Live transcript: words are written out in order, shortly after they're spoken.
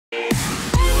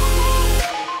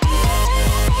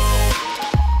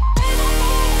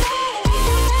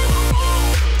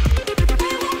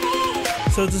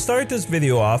So to start this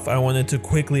video off, I wanted to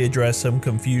quickly address some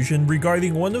confusion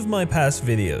regarding one of my past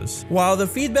videos. While the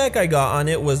feedback I got on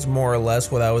it was more or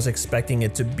less what I was expecting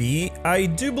it to be, I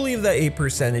do believe that a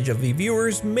percentage of the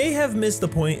viewers may have missed the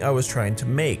point I was trying to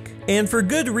make. And for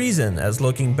good reason, as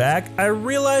looking back, I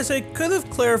realized I could have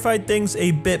clarified things a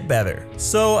bit better.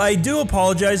 So I do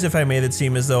apologize if I made it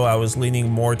seem as though I was leaning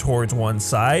more towards one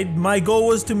side. My goal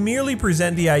was to merely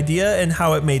present the idea and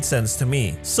how it made sense to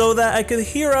me, so that I could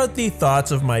hear out the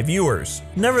thoughts of my viewers.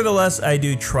 Nevertheless, I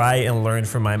do try and learn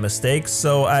from my mistakes,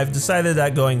 so I've decided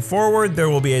that going forward there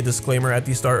will be a disclaimer at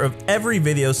the start of every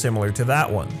video similar to that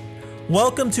one.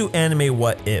 Welcome to Anime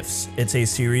What Ifs. It's a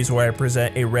series where I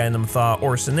present a random thought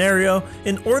or scenario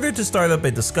in order to start up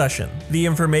a discussion. The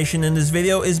information in this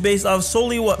video is based off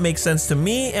solely what makes sense to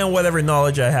me and whatever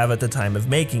knowledge I have at the time of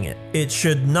making it. It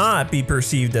should not be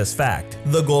perceived as fact.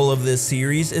 The goal of this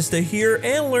series is to hear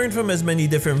and learn from as many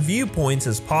different viewpoints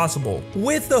as possible,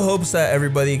 with the hopes that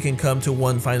everybody can come to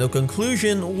one final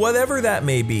conclusion, whatever that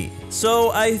may be.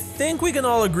 So I think we can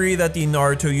all agree that the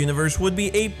Naruto universe would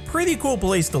be a pretty cool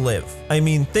place to live. I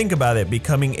mean, think about it,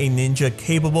 becoming a ninja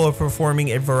capable of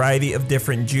performing a variety of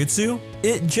different jutsu?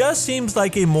 It just seems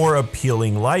like a more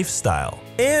appealing lifestyle.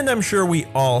 And I'm sure we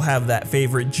all have that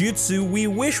favorite jutsu we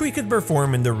wish we could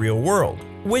perform in the real world.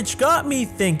 Which got me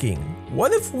thinking,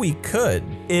 what if we could?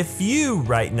 If you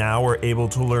right now were able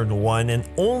to learn one and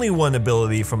only one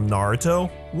ability from Naruto,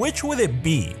 which would it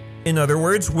be? In other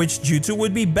words, which jutsu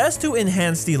would be best to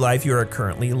enhance the life you are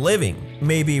currently living?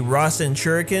 Maybe Rasen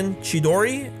Shuriken,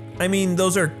 Chidori? I mean,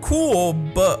 those are cool,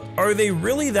 but are they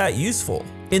really that useful?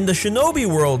 In the shinobi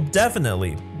world,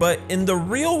 definitely, but in the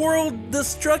real world,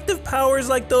 destructive powers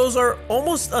like those are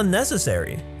almost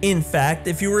unnecessary. In fact,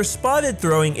 if you were spotted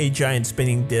throwing a giant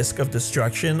spinning disc of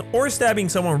destruction or stabbing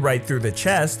someone right through the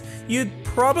chest, you'd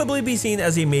probably be seen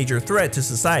as a major threat to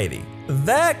society.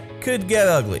 That could get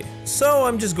ugly, so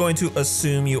I'm just going to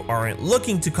assume you aren't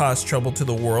looking to cause trouble to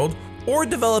the world or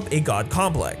develop a god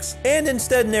complex, and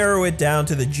instead narrow it down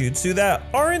to the jutsu that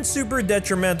aren't super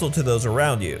detrimental to those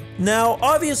around you. Now,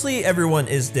 obviously everyone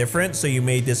is different, so you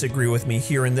may disagree with me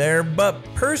here and there, but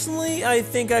personally I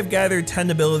think I've gathered 10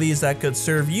 abilities that could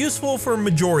serve useful for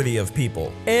majority of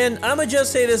people. And I'ma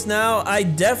just say this now, I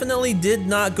definitely did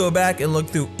not go back and look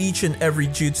through each and every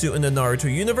jutsu in the Naruto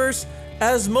universe,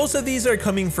 as most of these are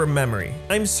coming from memory.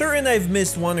 I'm certain I've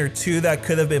missed one or two that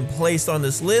could have been placed on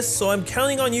this list, so I'm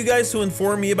counting on you guys to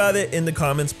inform me about it in the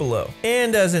comments below.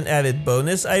 And as an added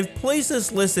bonus, I've placed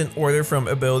this list in order from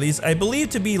abilities I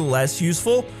believe to be less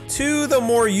useful to the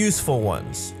more useful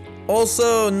ones.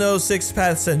 Also, no 6th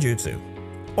Path Senjutsu.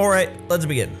 Alright, let's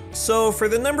begin. So for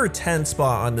the number 10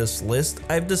 spot on this list,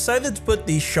 I've decided to put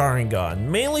the Sharingan,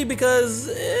 mainly because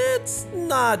it's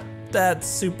not that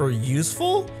super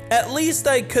useful. At least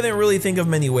I couldn't really think of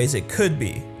many ways it could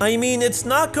be. I mean, it's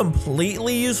not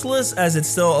completely useless as it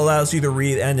still allows you to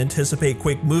read and anticipate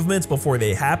quick movements before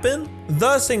they happen,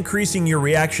 thus increasing your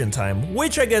reaction time,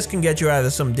 which I guess can get you out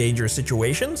of some dangerous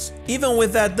situations. Even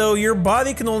with that though, your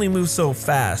body can only move so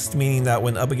fast, meaning that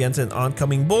when up against an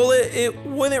oncoming bullet, it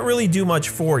wouldn't really do much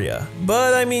for you.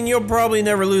 But I mean, you'll probably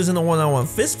never lose in a one-on-one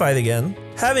fist fight again.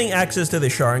 Having access to the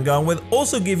Sharingan would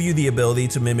also give you the ability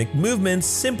to mimic movements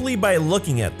simply by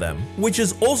looking at them, which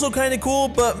is also kinda cool,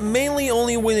 but mainly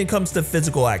only when it comes to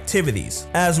physical activities.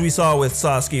 As we saw with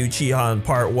Sasuke Uchiha in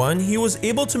part 1, he was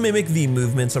able to mimic the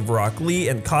movements of Rock Lee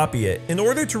and copy it in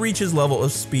order to reach his level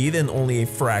of speed in only a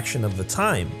fraction of the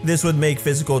time. This would make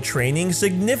physical training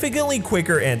significantly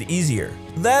quicker and easier.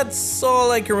 That's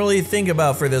all I can really think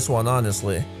about for this one,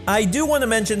 honestly. I do want to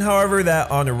mention, however, that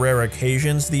on rare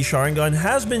occasions, the Sharingan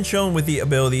has been shown with the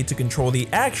ability to control the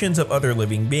actions of other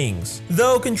living beings.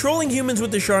 Though controlling humans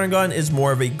with the Sharingan is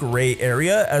more of a gray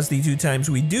area, as the 2 times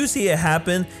we do see it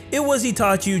happen, it was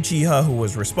Itachi Uchiha who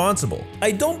was responsible.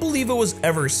 I don't believe it was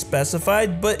ever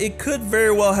specified, but it could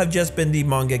very well have just been the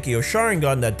Mangekyo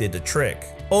Sharingan that did the trick.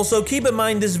 Also, keep in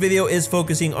mind this video is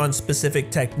focusing on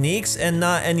specific techniques and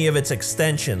not any of its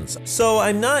extensions, so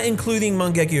I'm not including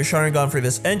Mangekyo Sharingan for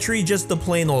this entry, just the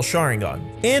plain old Sharingan.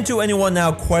 And to anyone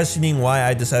now questioning why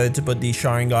I decided to put the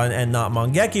Sharingan and not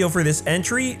Mangekyo for this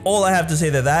entry, all I have to say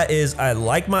to that is I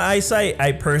like my eyesight.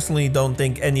 I personally don't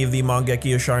think any of the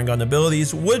Mangekyo Sharingan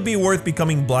abilities would be worth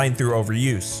becoming blind through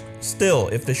overuse. Still,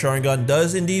 if the Sharingan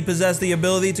does indeed possess the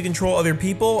ability to control other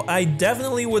people, I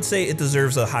definitely would say it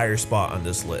deserves a higher spot on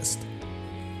this list.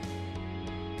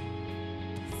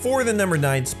 For the number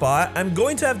 9 spot, I'm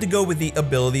going to have to go with the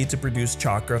ability to produce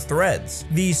chakra threads.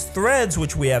 These threads,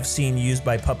 which we have seen used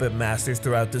by puppet masters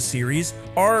throughout the series,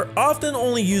 are often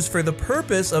only used for the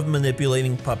purpose of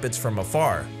manipulating puppets from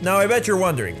afar. Now I bet you're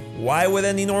wondering, why would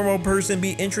any normal person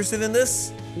be interested in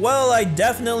this? Well, I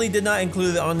definitely did not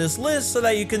include it on this list so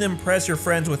that you can impress your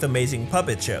friends with amazing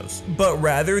puppet shows, but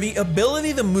rather the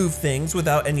ability to move things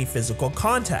without any physical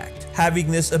contact. Having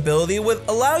this ability would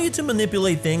allow you to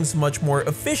manipulate things much more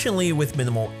efficiently with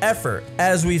minimal effort.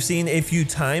 As we've seen a few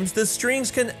times, the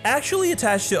strings can actually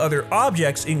attach to other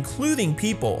objects, including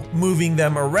people, moving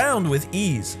them around with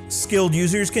ease. Skilled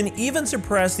users can even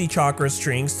suppress the chakra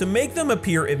strings to make them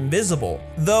appear invisible,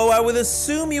 though I would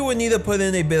assume you would need to put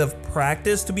in a bit of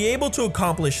practice to be able to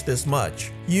accomplish this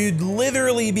much. You'd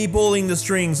literally be pulling the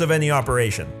strings of any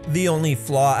operation. The only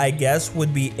flaw, I guess,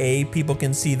 would be A, people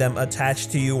can see them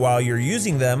attached to you while you're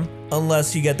using them,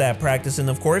 unless you get that practice in,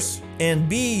 of course, and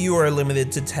B, you are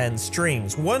limited to 10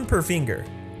 strings, 1 per finger.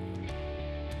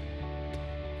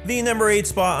 The number 8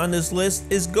 spot on this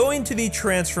list is going to the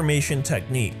transformation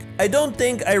technique. I don't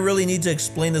think I really need to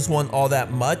explain this one all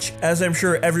that much, as I'm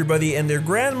sure everybody and their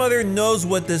grandmother knows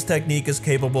what this technique is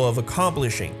capable of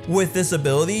accomplishing. With this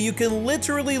ability, you can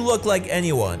literally look like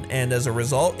anyone, and as a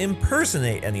result,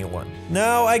 impersonate anyone.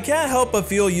 Now, I can't help but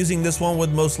feel using this one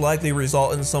would most likely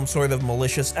result in some sort of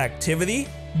malicious activity,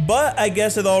 but I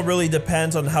guess it all really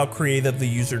depends on how creative the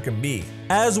user can be.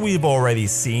 As we've already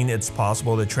seen, it's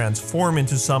possible to transform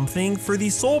into something for the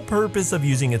sole purpose of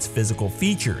using its physical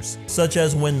features, such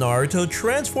as when Naruto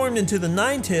transformed into the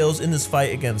Nine-Tails in his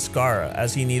fight against Gaara,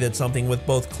 as he needed something with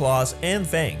both claws and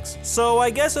fangs. So I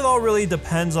guess it all really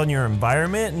depends on your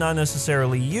environment, not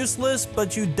necessarily useless,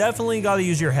 but you definitely gotta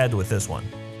use your head with this one.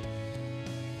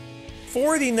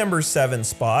 For the number 7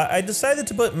 spot, I decided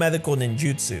to put Medical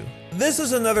Ninjutsu. This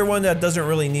is another one that doesn't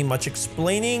really need much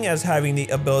explaining, as having the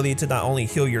ability to not only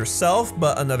heal yourself,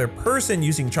 but another person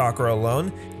using chakra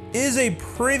alone is a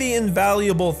pretty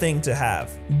invaluable thing to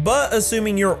have. But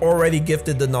assuming you're already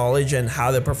gifted the knowledge and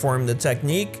how to perform the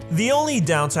technique, the only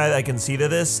downside I can see to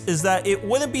this is that it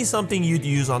wouldn't be something you'd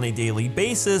use on a daily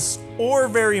basis or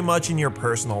very much in your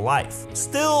personal life.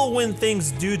 Still, when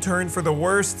things do turn for the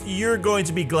worst, you're going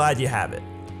to be glad you have it.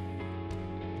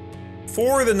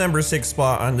 For the number 6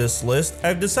 spot on this list,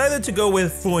 I've decided to go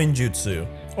with Fuinjutsu.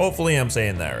 Hopefully I'm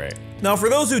saying that right. Now, for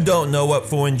those who don't know what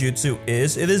Fuinjutsu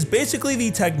is, it is basically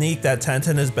the technique that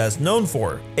Tenten is best known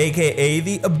for, aka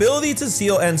the ability to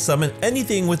seal and summon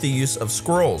anything with the use of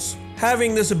scrolls.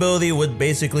 Having this ability would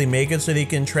basically make it so that you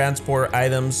can transport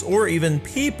items or even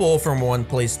people from one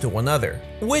place to another,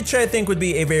 which I think would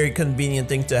be a very convenient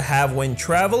thing to have when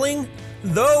traveling,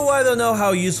 though I don't know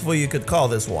how useful you could call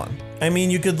this one. I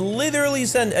mean, you could literally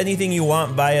send anything you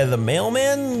want via the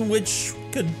mailman, which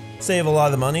could save a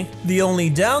lot of money. The only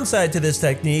downside to this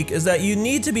technique is that you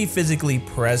need to be physically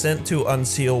present to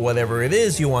unseal whatever it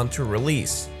is you want to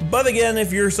release. But again,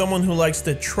 if you're someone who likes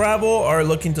to travel, are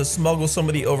looking to smuggle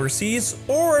somebody overseas,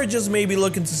 or just maybe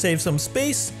looking to save some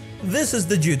space, this is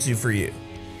the jutsu for you.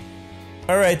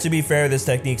 Alright, to be fair, this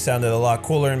technique sounded a lot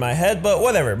cooler in my head, but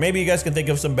whatever, maybe you guys can think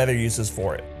of some better uses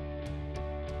for it.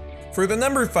 For the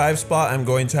number 5 spot, I'm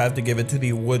going to have to give it to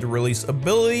the Wood Release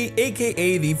ability,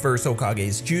 aka the First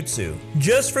Hokage's Jutsu.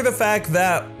 Just for the fact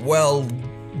that, well,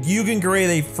 you can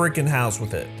create a freaking house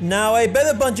with it. Now, I bet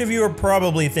a bunch of you are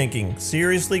probably thinking,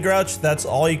 seriously, Grouch, that's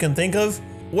all you can think of?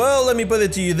 Well, let me put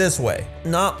it to you this way.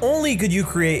 Not only could you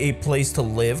create a place to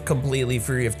live completely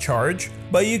free of charge,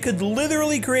 but you could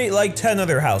literally create like 10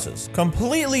 other houses,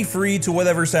 completely free to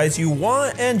whatever size you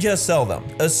want and just sell them.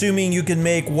 Assuming you can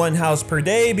make 1 house per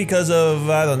day because of,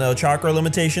 I don't know, chakra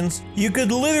limitations, you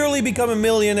could literally become a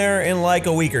millionaire in like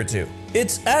a week or 2.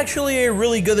 It's actually a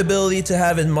really good ability to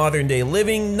have in modern day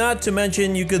living, not to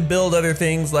mention you could build other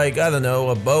things like, I don't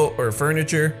know, a boat or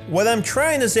furniture. What I'm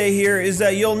trying to say here is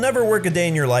that you'll never work a day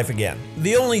in your life again.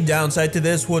 The only downside to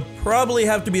this would probably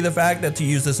have to be the fact that to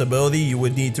use this ability you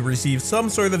would need to receive some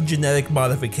sort of genetic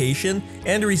modification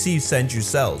and receive senju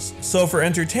cells. So for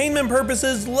entertainment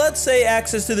purposes, let's say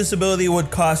access to this ability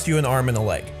would cost you an arm and a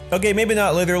leg. Okay, maybe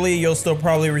not literally, you'll still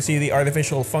probably receive the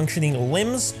artificial functioning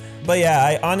limbs, but yeah,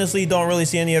 I honestly don't really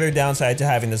see any other downside to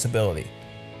having this ability.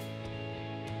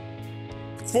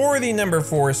 For the number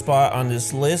 4 spot on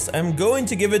this list, I'm going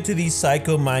to give it to the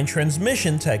Psycho Mind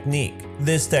Transmission technique.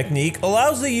 This technique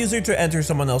allows the user to enter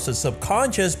someone else's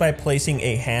subconscious by placing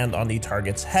a hand on the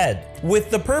target's head,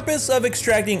 with the purpose of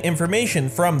extracting information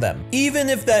from them, even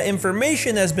if that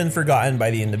information has been forgotten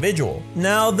by the individual.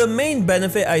 Now, the main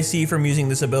benefit I see from using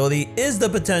this ability is the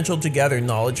potential to gather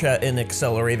knowledge at an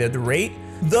accelerated rate,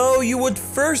 though you would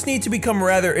first need to become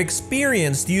rather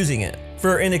experienced using it.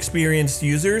 For inexperienced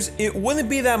users, it wouldn't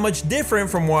be that much different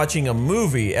from watching a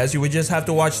movie, as you would just have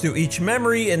to watch through each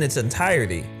memory in its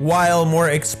entirety, while more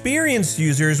experienced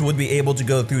users would be able to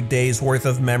go through days worth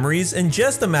of memories in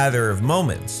just a matter of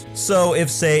moments. So if,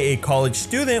 say, a college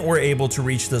student were able to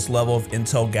reach this level of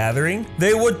intel gathering,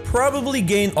 they would probably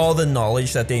gain all the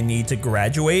knowledge that they need to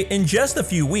graduate in just a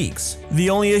few weeks.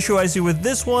 The only issue I see with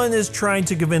this one is trying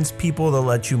to convince people to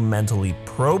let you mentally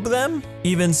probe them.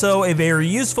 Even so, a very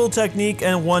useful technique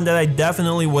and one that I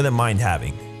definitely wouldn't mind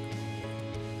having.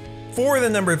 For the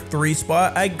number 3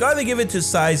 spot, I gotta give it to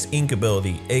Sai's ink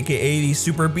ability, aka the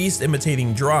Super Beast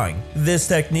imitating drawing. This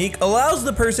technique allows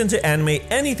the person to animate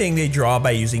anything they draw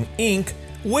by using ink,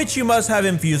 which you must have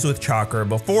infused with chakra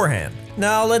beforehand.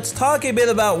 Now let's talk a bit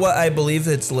about what I believe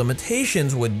its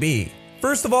limitations would be.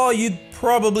 First of all, you'd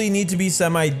probably need to be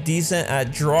semi-decent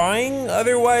at drawing,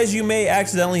 otherwise you may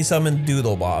accidentally summon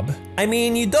Doodlebob. I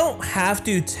mean, you don't have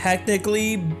to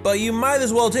technically, but you might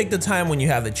as well take the time when you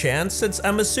have the chance, since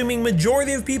I'm assuming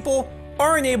majority of people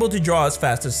aren't able to draw as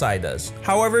fast as Sai does.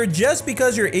 However, just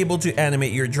because you're able to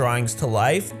animate your drawings to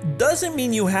life doesn't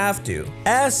mean you have to.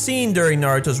 As seen during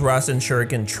Naruto's Rasen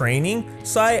Shuriken training,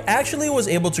 Sai actually was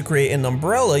able to create an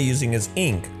umbrella using his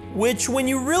ink, which, when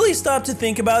you really stop to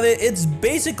think about it, it's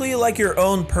basically like your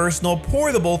own personal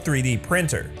portable 3D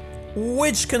printer,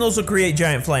 which can also create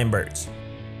giant flying birds.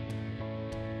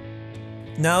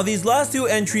 Now, these last 2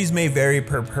 entries may vary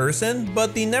per person,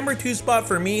 but the number 2 spot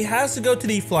for me has to go to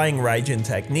the Flying Raijin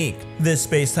technique. This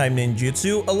space-time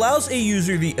ninjutsu allows a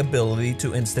user the ability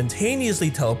to instantaneously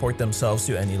teleport themselves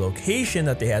to any location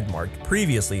that they had marked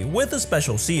previously with a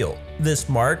special seal. This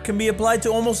mark can be applied to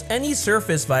almost any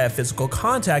surface via physical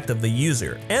contact of the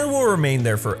user, and will remain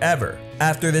there forever.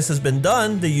 After this has been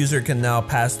done, the user can now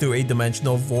pass through a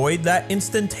dimensional void that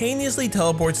instantaneously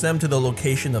teleports them to the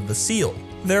location of the seal.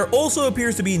 There also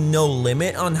appears to be no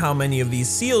limit on how many of these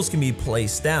seals can be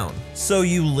placed down, so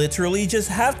you literally just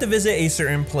have to visit a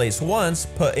certain place once,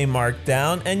 put a mark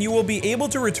down, and you will be able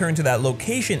to return to that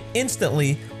location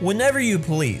instantly whenever you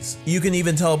please. You can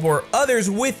even teleport others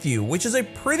with you, which is a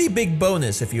pretty big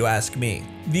bonus if you ask me.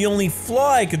 The only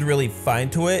flaw I could really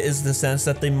find to it is the sense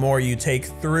that the more you take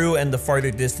through and the farther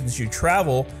distance you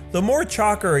travel, the more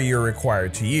chakra you're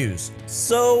required to use.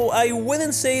 So I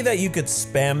wouldn't say that you could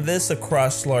spam this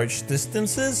across large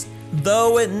distances,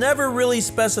 though it never really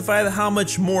specified how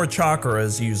much more chakra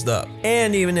is used up.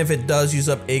 And even if it does use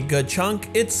up a good chunk,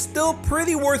 it's still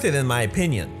pretty worth it in my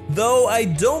opinion, though I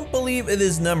don't believe it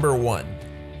is number 1.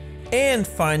 And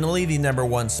finally, the number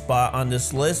 1 spot on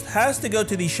this list has to go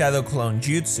to the Shadow Clone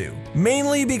Jutsu,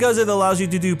 mainly because it allows you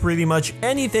to do pretty much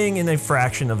anything in a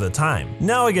fraction of the time.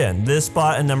 Now again, this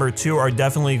spot and number 2 are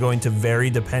definitely going to vary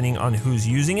depending on who's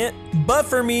using it, but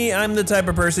for me, I'm the type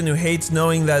of person who hates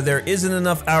knowing that there isn't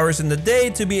enough hours in the day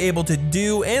to be able to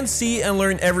do and see and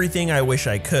learn everything I wish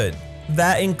I could.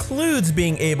 That includes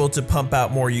being able to pump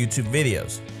out more YouTube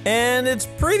videos. And it's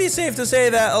pretty safe to say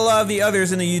that a lot of the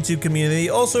others in the YouTube community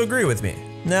also agree with me.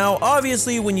 Now,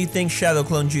 obviously, when you think Shadow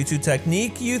Clone Jutsu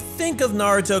technique, you think of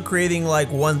Naruto creating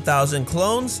like 1,000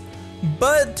 clones,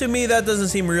 but to me that doesn't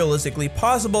seem realistically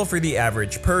possible for the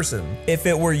average person. If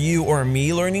it were you or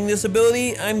me learning this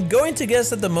ability, I'm going to guess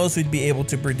that the most we'd be able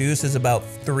to produce is about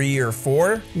 3 or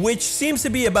 4, which seems to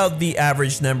be about the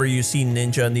average number you see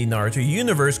ninja in the Naruto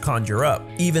universe conjure up.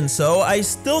 Even so, I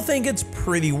still think it's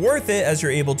pretty worth it, as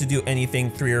you're able to do anything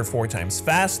 3 or 4 times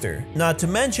faster. Not to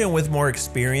mention, with more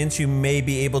experience, you may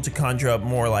be able to conjure up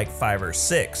more like 5 or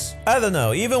 6. I don't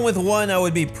know, even with 1 I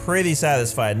would be pretty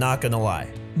satisfied, not gonna lie.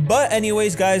 But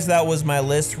anyways guys, that was my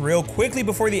list. Real quickly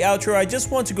before the outro, I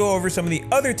just want to go over some of the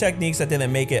other techniques that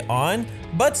didn't make it on,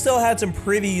 but still had some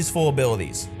pretty useful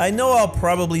abilities. I know I'll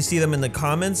probably see them in the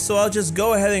comments, so I'll just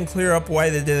go ahead and clear up why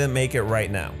they didn't make it right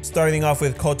now. Starting off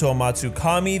with Koto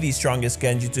Matsukami, the strongest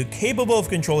genjutsu capable of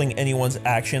controlling anyone's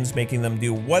actions, making them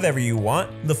do whatever you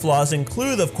want. The flaws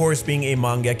include, of course, being a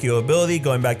Mangekyo ability,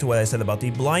 going back to what I said about the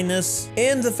blindness,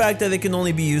 and the fact that it can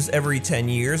only be used every 10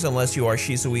 years unless you are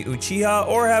Shisui Uchiha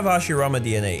or have Hashirama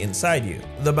DNA inside you.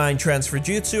 The Mind Transfer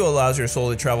Jutsu allows your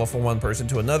soul to travel from one person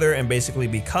to another and basically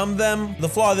become them. The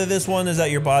flaw to this one is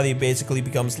that your body basically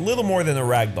becomes little more than a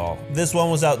ragdoll. This one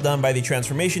was outdone by the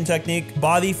transformation technique,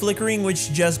 body flickering,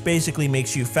 which just basically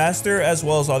makes you faster, as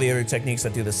well as all the other techniques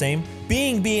that do the same,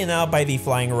 being beaten out by the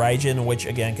flying Raijin, which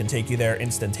again can take you there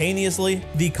instantaneously.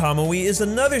 The Kamui is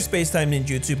another space-time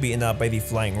ninjutsu beaten out by the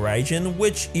flying Raijin,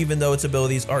 which even though its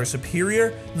abilities are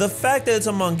superior, the fact that it's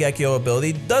a Mangekyo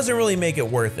ability doesn't really make it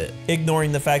worth it.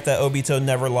 Ignoring the fact that Obito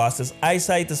never lost his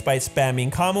eyesight despite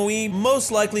spamming Kamui,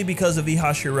 most likely because of the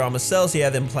Hashirama cells he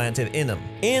had implanted in him.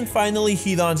 And finally,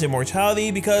 Hidan's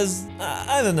immortality, because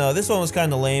I don't know, this one was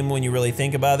kind of lame when you really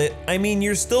think about it. I mean,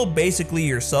 you're still basically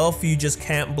yourself, you just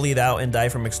can't bleed out and die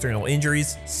from external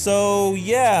injuries. So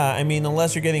yeah, I mean,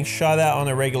 unless you're getting shot at on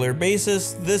a regular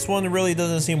basis, this one really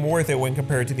doesn't seem worth it when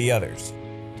compared to the others.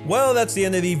 Well, that's the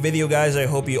end of the video, guys. I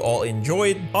hope you all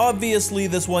enjoyed. Obviously,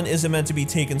 this one isn't meant to be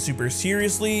taken super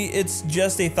seriously. It's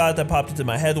just a thought that popped into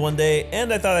my head one day,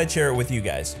 and I thought I'd share it with you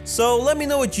guys. So let me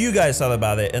know what you guys thought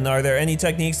about it, and are there any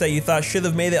techniques that you thought should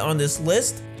have made it on this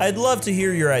list? I'd love to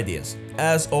hear your ideas.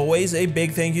 As always, a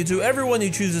big thank you to everyone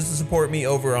who chooses to support me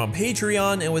over on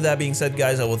Patreon, and with that being said,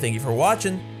 guys, I will thank you for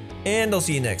watching, and I'll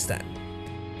see you next time.